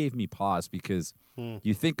really gave me pause, because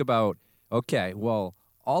you think about, okay, well,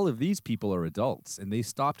 all of these people are adults and they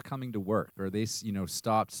stopped coming to work, or they,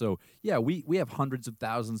 stopped. So, yeah, we have hundreds of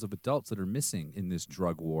thousands of adults that are missing in this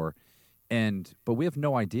drug war. But we have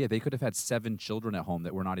no idea. They could have had 7 children at home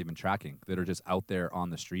that we're not even tracking, that are just out there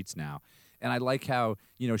on the streets now. And I like how,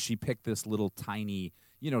 she picked this little tiny,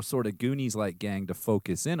 sort of Goonies-like gang to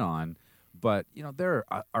focus in on. But, there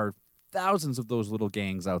are thousands of those little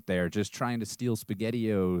gangs out there just trying to steal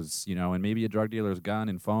SpaghettiOs, and maybe a drug dealer's gun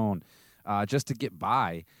and phone just to get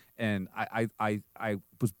by. And I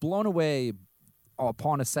was blown away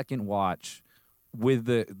upon a second watch with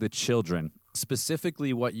the children,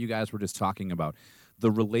 specifically what you guys were just talking about.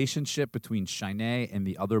 The relationship between Shanae and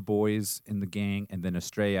the other boys in the gang, and then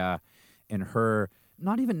Estrella and her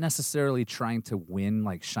not even necessarily trying to win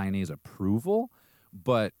like Shanae's approval,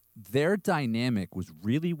 but their dynamic was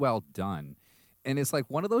really well done. And it's like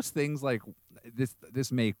one of those things, like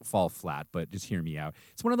this may fall flat, but just hear me out.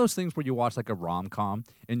 It's one of those things where you watch like a rom-com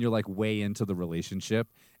and you're like way into the relationship,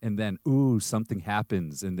 and then something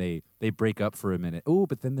happens and they break up for a minute.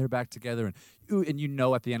 But then they're back together, and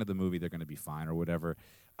at the end of the movie they're going to be fine or whatever.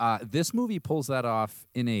 This movie pulls that off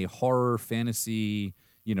in a horror fantasy,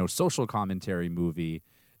 social commentary movie,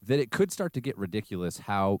 that it could start to get ridiculous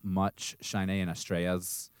how much Shanae and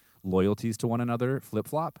Estrella's loyalties to one another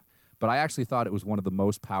flip-flop. But I actually thought it was one of the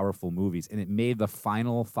most powerful movies, and it made the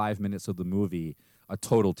final 5 minutes of the movie a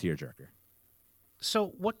total tearjerker.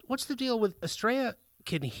 So what's the deal with Estrella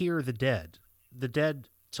can hear the dead? The dead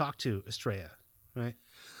talk to Estrella, right?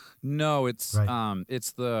 No, it's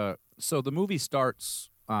Right. So the movie starts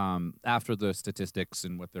after the statistics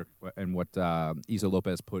and what Isa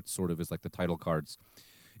Lopez puts sort of as like the title cards.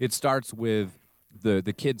 It starts with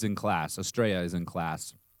the kids in class. Estrella is in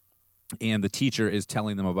class. And the teacher is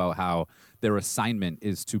telling them about how their assignment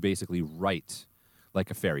is to basically write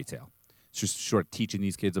like a fairy tale. It's just sort of teaching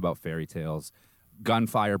these kids about fairy tales.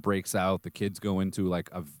 Gunfire breaks out. The kids go into like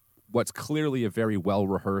what's clearly a very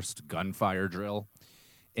well-rehearsed gunfire drill.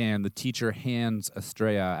 And the teacher hands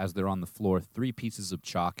Estrella, as they're on the floor, 3 pieces of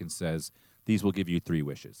chalk and says, "These will give you 3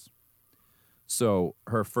 wishes." So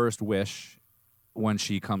her first wish, when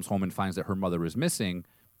she comes home and finds that her mother is missing,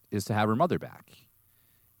 is to have her mother back.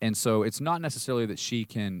 And so it's not necessarily that she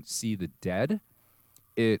can see the dead.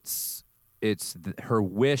 It's her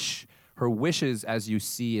wish. Her wishes, as you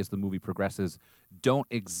see as the movie progresses, don't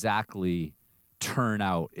exactly turn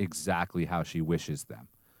out exactly how she wishes them.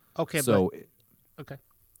 Okay, okay.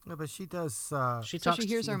 No, but she does. She So talks. she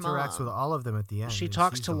hears her interacts mom. with all of them at the end. She and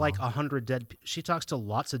talks sees to them like all. 100 dead. She talks to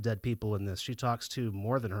lots of dead people in this. She talks to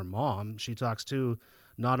more than her mom. She talks to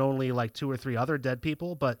not only like 2 or 3 other dead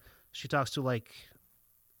people, but she talks to like.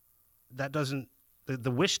 That doesn't.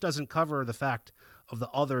 The wish doesn't cover the fact of the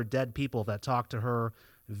other dead people that talk to her,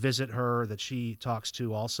 visit her, that she talks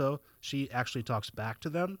to. Also, she actually talks back to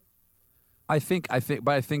them. I think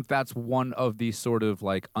that's one of the sort of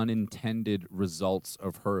like unintended results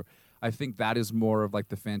of her. I think that is more of like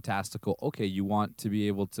the fantastical. Okay, you want to be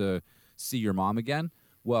able to see your mom again?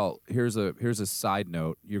 Well, here's a side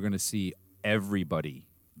note. You're going to see everybody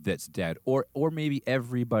that's dead, or maybe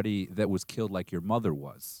everybody that was killed, like your mother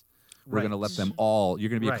was. We're Right. going to let them all. You're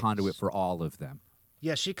going to be Right. a conduit for all of them.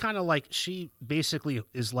 Yeah, she kind of like she basically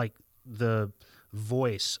is like the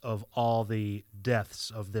voice of all the deaths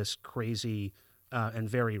of this crazy and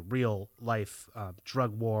very real life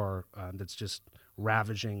drug war that's just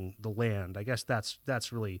ravaging the land. I guess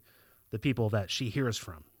that's really the people that she hears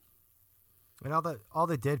from. And all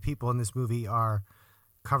the dead people in this movie are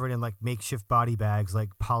covered in like makeshift body bags, like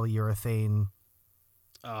polyurethane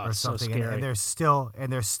or It's so something, scary. and they're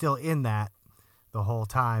still in that the whole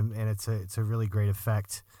time, and it's a really great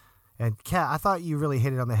effect. And Kat, I thought you really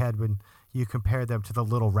hit it on the head when you compared them to the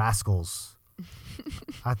Little Rascals.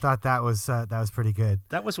 I thought that was pretty good.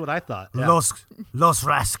 That was what I thought. Yeah. Los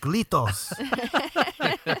Rascalitos.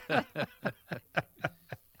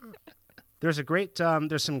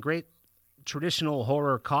 There's some great traditional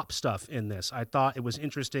horror cop stuff in this. I thought it was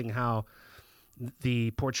interesting how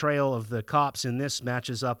the portrayal of the cops in this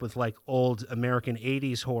matches up with like old American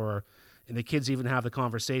 80s horror. And the kids even have the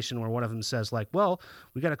conversation where one of them says like, well,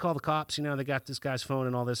 we got to call the cops. You know, they got this guy's phone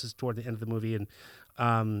and all this is toward the end of the movie. And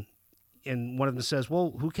one of them says,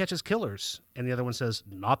 well, who catches killers? And the other one says,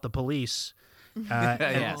 not the police.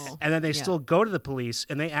 Yes. And then they Yeah. still go to the police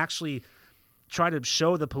and they actually try to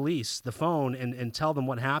show the police the phone and tell them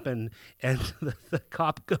what happened. And the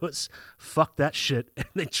cop goes, fuck that shit. And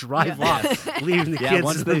they drive off, leaving the Yeah, kids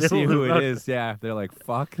once in the they middle see of the who road. it is, yeah, they're like,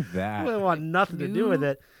 "Fuck that." They want nothing to do with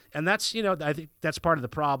No. it. And that's, I think that's part of the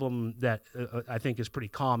problem that I think is pretty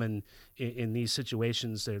common in these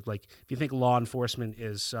situations. They're like, if you think law enforcement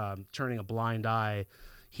is turning a blind eye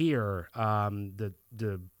here, the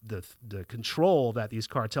control that these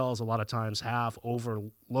cartels a lot of times have over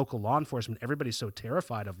local law enforcement, everybody's so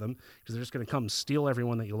terrified of them because they're just going to come steal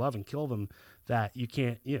everyone that you love and kill them that you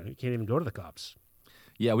can't even go to the cops.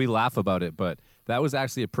 Yeah, we laugh about it, but that was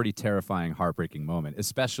actually a pretty terrifying, heartbreaking moment,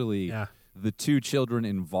 especially Yeah. the two children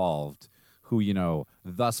involved who,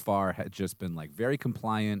 thus far had just been like very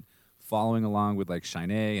compliant, following along with like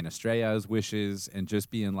Shanae and Estrella's wishes and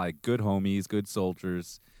just being like good homies, good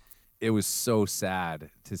soldiers. It was so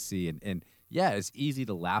sad to see. And yeah, it's easy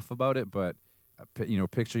to laugh about it, but,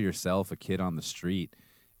 picture yourself, a kid on the street,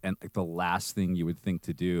 and like the last thing you would think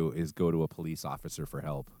to do is go to a police officer for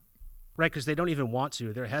help. Right, because they don't even want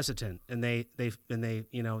to. They're hesitant, and they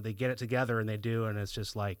get it together, and they do, and it's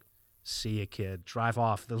just like, see a kid, drive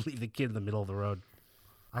off, they leave the kid in the middle of the road.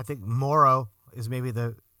 I think Moro is maybe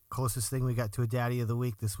the closest thing we got to a daddy of the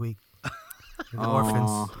week this week. The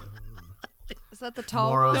orphans. Is that the tall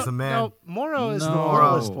Moro's one? the man. No, Moro is the No.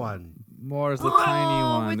 littlest one. More's the tiny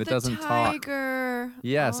one with that the doesn't talk. tiger.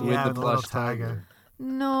 Yes, Oh. with Yeah, the the little plush tiger.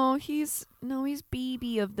 No, he's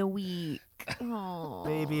baby of the week. Oh,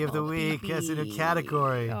 Baby of the week. That's in a BB.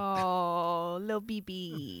 category. Oh, little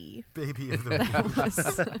BB. Baby of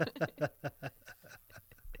the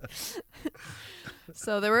week.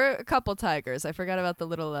 So there were a couple tigers. I forgot about the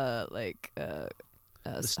little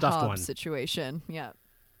stuffed hog one. situation. Yeah.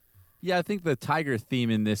 Yeah, I think the tiger theme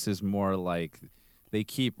in this is more like they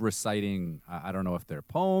keep reciting, I don't know if they're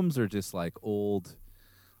poems or just like old,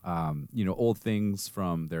 old things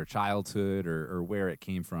from their childhood or where it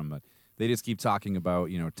came from. But they just keep talking about,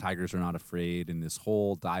 tigers are not afraid, and this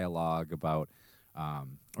whole dialogue about,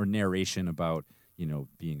 or narration about,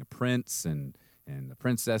 being a prince and the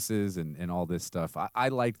princesses and all this stuff. I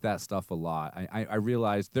like that stuff a lot. I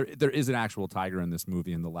realized there is an actual tiger in this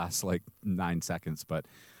movie in the last like 9 seconds, but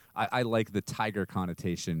I like the tiger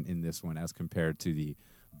connotation in this one as compared to the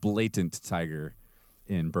blatant tiger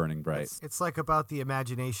in Burning Bright. It's like about the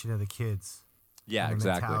imagination of the kids. Yeah, and the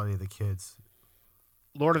exactly. mentality of the kids.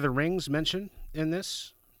 Lord of the Rings mentioned in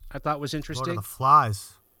this, I thought was Lord interesting. of the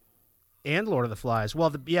Flies. And Lord of the Flies. Well,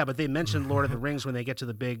 but they mentioned Lord of the Rings when they get to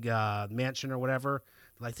the big mansion or whatever.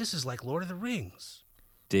 They're like, this is like Lord of the Rings.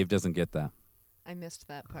 Dave doesn't get that. I missed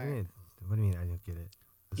that What part. do you mean I don't get it?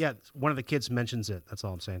 Yeah, one of the kids mentions it. That's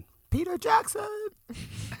all I'm saying. Peter Jackson.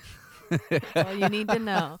 All you need to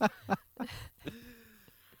know.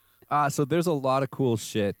 So there's a lot of cool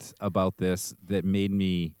shit about this that made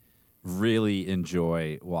me really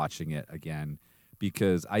enjoy watching it again,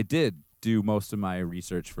 because I did do most of my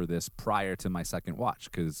research for this prior to my second watch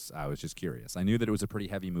because I was just curious. I knew that it was a pretty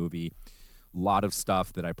heavy movie, a lot of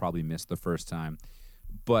stuff that I probably missed the first time.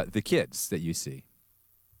 But the kids that you see,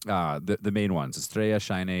 the main ones, Estrella,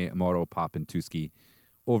 Shanae, Moro, Pop, and Tuski,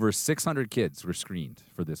 over 600 kids were screened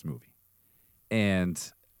for this movie.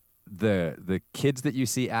 And the kids that you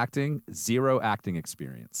see acting, zero acting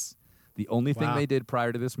experience. The only thing Wow. they did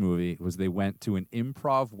prior to this movie was they went to an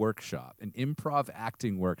improv workshop, an improv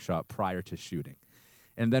acting workshop prior to shooting.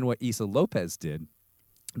 And then what Issa Lopez did,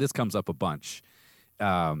 this comes up a bunch,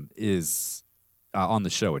 is on the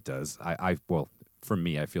show it does. Well, for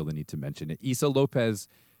me, I feel the need to mention it. Issa Lopez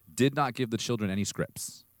did not give the children any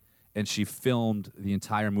scripts, and she filmed the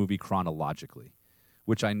entire movie chronologically,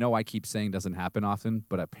 which I know I keep saying doesn't happen often,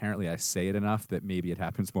 but apparently I say it enough that maybe it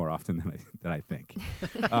happens more often than I think.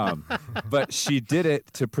 But she did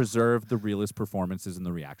it to preserve the realist performances and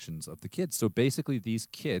the reactions of the kids. So basically these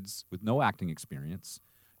kids with no acting experience,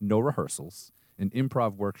 no rehearsals, an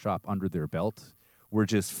improv workshop under their belt, were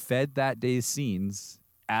just fed that day's scenes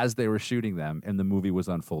as they were shooting them, and the movie was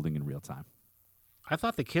unfolding in real time. I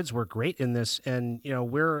thought the kids were great in this, and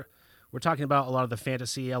we're talking about a lot of the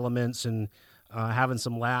fantasy elements and having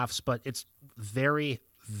some laughs, but it's very,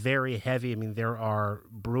 very heavy. I mean, there are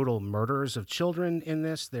brutal murders of children in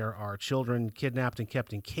this. There are children kidnapped and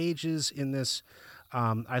kept in cages in this.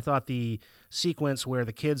 I thought the sequence where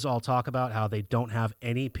the kids all talk about how they don't have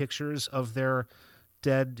any pictures of their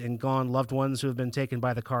dead and gone loved ones who have been taken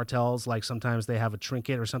by the cartels, like sometimes they have a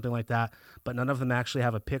trinket or something like that, but none of them actually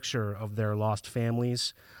have a picture of their lost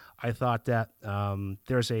families. I thought that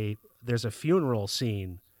there's a funeral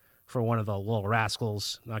scene for one of the little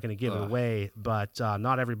rascals. Not going to give it away, but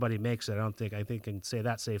not everybody makes it. I think I can say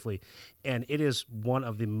that safely. And it is one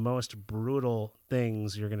of the most brutal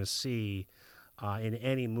things you're going to see in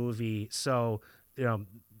any movie. So,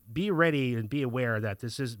 be ready and be aware that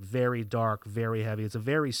this is very dark, very heavy. It's a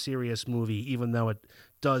very serious movie, even though it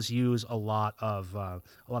does use a lot of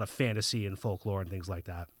fantasy and folklore and things like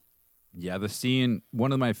that. Yeah, the scene,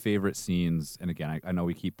 one of my favorite scenes, and again, I know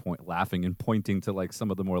we keep laughing and pointing to like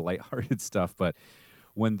some of the more lighthearted stuff, but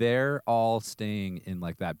when they're all staying in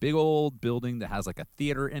like that big old building that has like a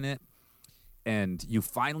theater in it, and you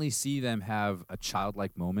finally see them have a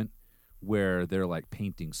childlike moment where they're like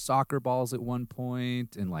painting soccer balls at one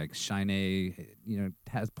point, and like Shine,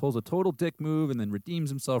 pulls a total dick move and then redeems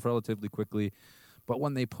himself relatively quickly. But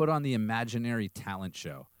when they put on the imaginary talent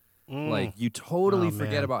show, like you totally Oh,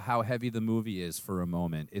 forget man. about how heavy the movie is for a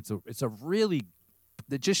moment. It's a really,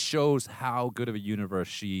 it just shows how good of a universe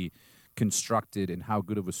she constructed and how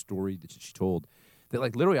good of a story that she told. That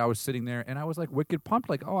like literally I was sitting there and I was like wicked pumped,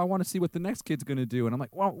 like, oh, I want to see what the next kid's gonna do. And I'm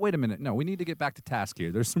like, well, wait a minute, no, we need to get back to task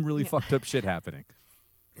here. There's some really fucked up shit happening.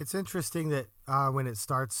 It's interesting that when it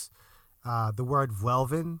starts, the word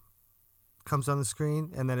Velvin comes on the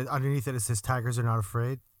screen, and then underneath it says "Tigers are not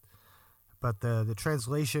afraid." But the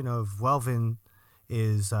translation of Velvin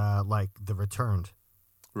is like the returned.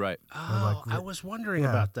 Right. Oh, like- I was wondering yeah.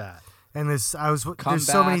 about that. And there's so many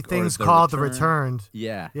Comeback or things the called the return. returned.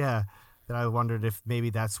 Yeah. Yeah, that I wondered if maybe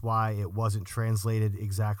that's why it wasn't translated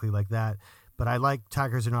exactly like that. But I like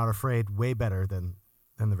Tigers Are Not Afraid way better than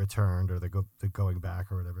the returned or the going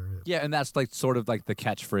back or whatever. Yeah, and that's like sort of like the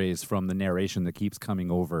catchphrase from the narration that keeps coming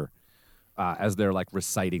over as they're like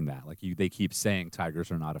reciting that. Like they keep saying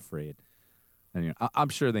 "Tigers are not afraid," and I'm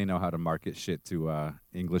sure they know how to market shit to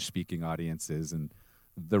English-speaking audiences. And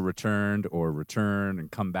the returned or return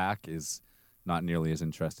and come back is not nearly as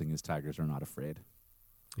interesting as "Tigers are not afraid."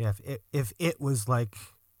 Yeah, if it was like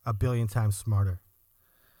a billion times smarter.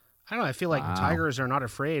 I don't know. I feel like Wow. Tigers Are Not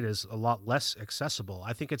Afraid is a lot less accessible.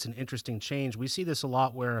 I think it's an interesting change. We see this a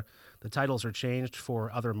lot where the titles are changed for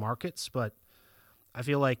other markets, but I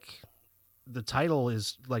feel like the title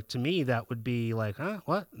is like, to me, that would be like, huh,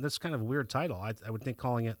 what? That's kind of a weird title. I would think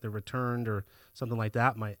calling it The Returned or something like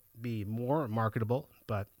that might be more marketable,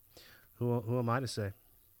 but who am I to say?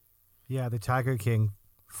 Yeah, the Tiger King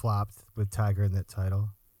flopped with Tiger in that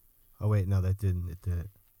title. Oh wait, no, that didn't. It did.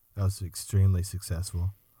 That was extremely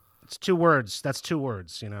successful. It's 2 words. That's 2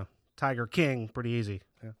 words, Tiger King, pretty easy.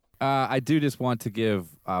 Yeah. I do just want to give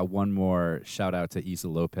one more shout out to Issa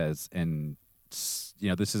Lopez, and this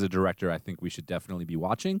is a director I think we should definitely be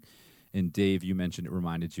watching. And Dave, you mentioned it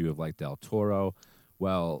reminded you of like Del Toro.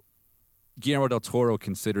 Well, Guillermo del Toro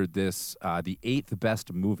considered this the 8th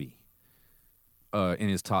best movie in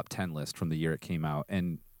his top 10 list from the year it came out,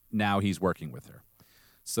 and now he's working with her.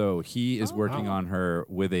 So he is working on her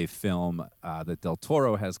with a film that Del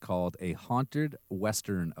Toro has called a haunted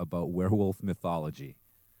western about werewolf mythology.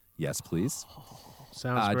 Yes, please.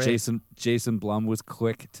 Sounds great. Jason Blum was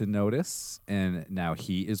quick to notice, and now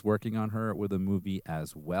he is working on her with a movie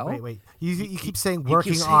as well. Wait. You keep saying He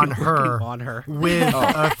working keeps saying on her working on her. with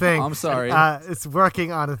a thing. I'm sorry. It's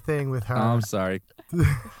working on a thing with her. I'm sorry.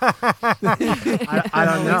 I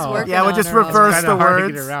don't He's know. working Yeah, we'll on just her all reverse It's the kinda hard to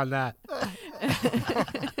words. get around that.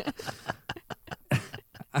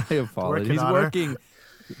 I apologize. Working He's on her. working.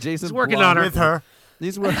 Jason He's working Blum, on her. With her.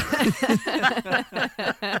 He's working.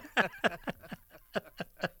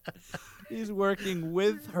 He's working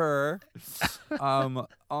with her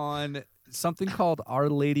on something called Our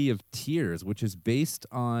Lady of Tears, which is based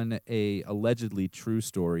on a allegedly true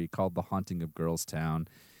story called The Haunting of Girlstown.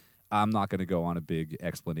 I'm not going to go on a big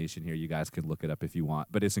explanation here. You guys can look it up if you want,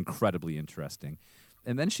 but it's incredibly interesting.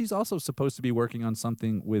 And then she's also supposed to be working on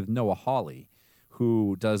something with Noah Hawley,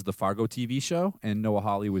 who does the Fargo TV show. And Noah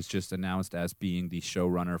Hawley was just announced as being the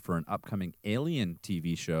showrunner for an upcoming Alien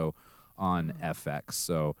TV show on FX.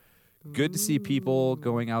 So good to see people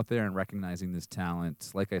going out there and recognizing this talent.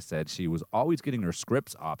 Like I said, she was always getting her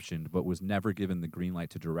scripts optioned, but was never given the green light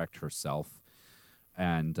to direct herself.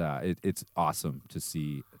 And it's awesome to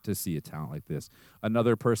see a talent like this.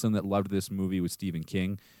 Another person that loved this movie was Stephen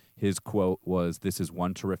King. His quote was, "This is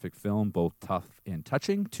one terrific film, both tough and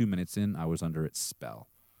touching. 2 minutes in, I was under its spell."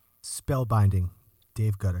 Spellbinding.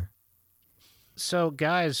 Dave Gutter. So,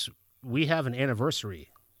 guys, we have an anniversary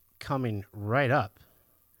coming right up.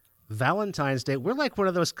 Valentine's Day. We're like one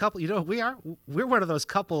of those couples. We're one of those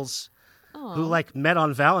couples who like met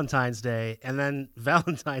on Valentine's Day, and then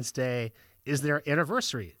Valentine's Day is their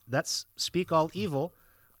anniversary. That's Speak All Evil.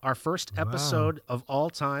 Our first episode of all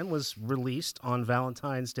time was released on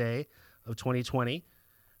Valentine's Day of 2020.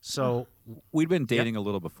 So We'd been dating a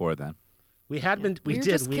little before then. we had been. We We're did.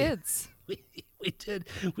 just kids. We did.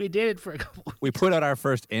 We dated for a couple. We put out our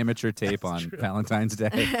first amateur tape on Valentine's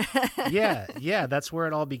Day. Yeah, that's where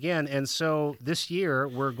it all began. And so this year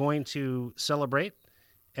we're going to celebrate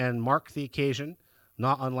and mark the occasion,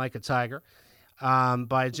 not unlike a tiger,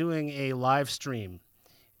 by doing a live stream.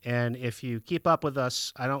 And if you keep up with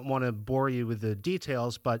us, I don't want to bore you with the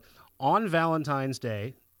details, but on Valentine's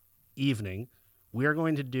Day evening, we are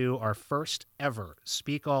going to do our first ever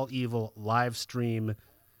Speak All Evil live stream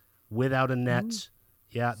without a net.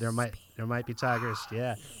 Yeah, there might be tigers.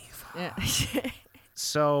 Yeah. Yeah.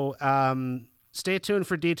 So stay tuned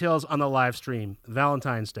for details on the live stream.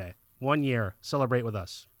 Valentine's Day. 1 year. Celebrate with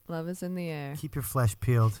us. Love is in the air. Keep your flesh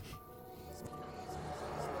peeled.